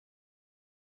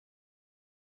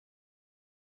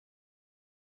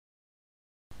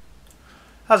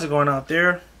How's it going out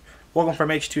there? Welcome from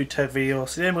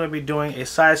H2TechVideos. Today I'm going to be doing a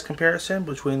size comparison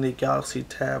between the Galaxy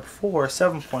Tab 4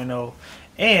 7.0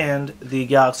 and the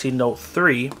Galaxy Note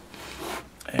 3.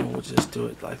 And we'll just do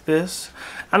it like this.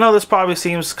 I know this probably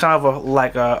seems kind of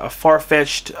like a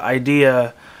far-fetched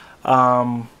idea,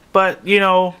 but you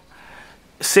know,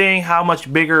 seeing how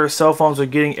much bigger cell phones are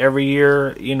getting every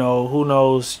year, you know, who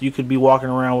knows, you could be walking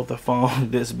around with a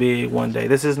phone this big one day.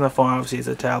 This isn't a phone, obviously it's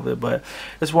a tablet, but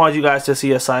just wanted you guys to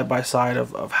see a side-by-side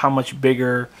of how much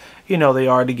bigger, you know, they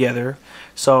are together.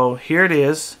 So here it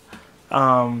is.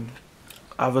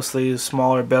 Obviously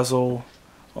smaller bezel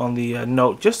on the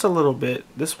Note, just a little bit.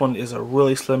 This one is a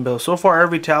really slim bezel. So far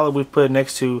every tablet we've put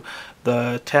next to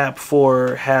the Tab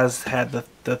 4 has had the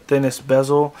thinnest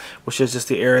bezel, which is just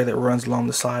the area that runs along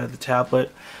the side of the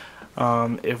tablet.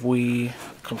 If we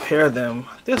compare them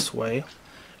this way,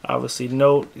 obviously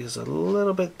Note is a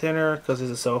little bit thinner because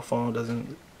it's a cell phone,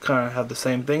 doesn't kind of have the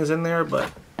same things in there,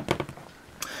 but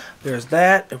there's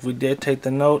that. If we did take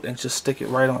the Note and just stick it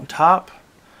right on top,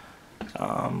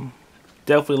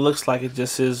 definitely looks like it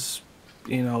just is,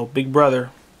 you know, Big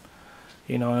Brother.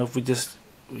 You know, if we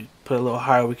put it a little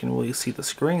higher, we can really see the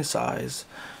screen size.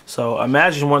 So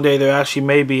imagine one day there actually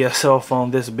may be a cell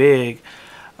phone this big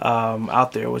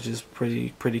out there, which is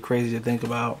pretty crazy to think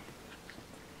about.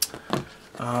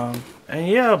 And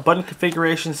yeah, button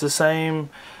configuration is the same.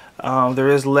 There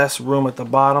is less room at the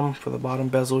bottom for the bottom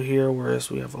bezel here,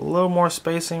 whereas we have a little more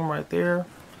spacing right there.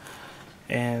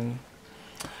 And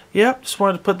yep, just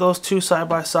wanted to put those two side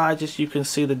by side just so you can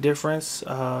see the difference.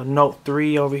 Note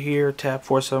 3 over here, Tab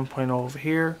 4 7.0 over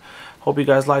here. Hope you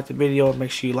guys liked the video. Make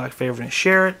sure you like, favorite, and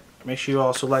share it. Make sure you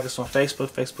also like us on Facebook,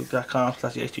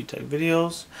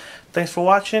 facebook.com/H2TechVideos. Thanks for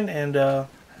watching, and have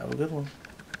a good one.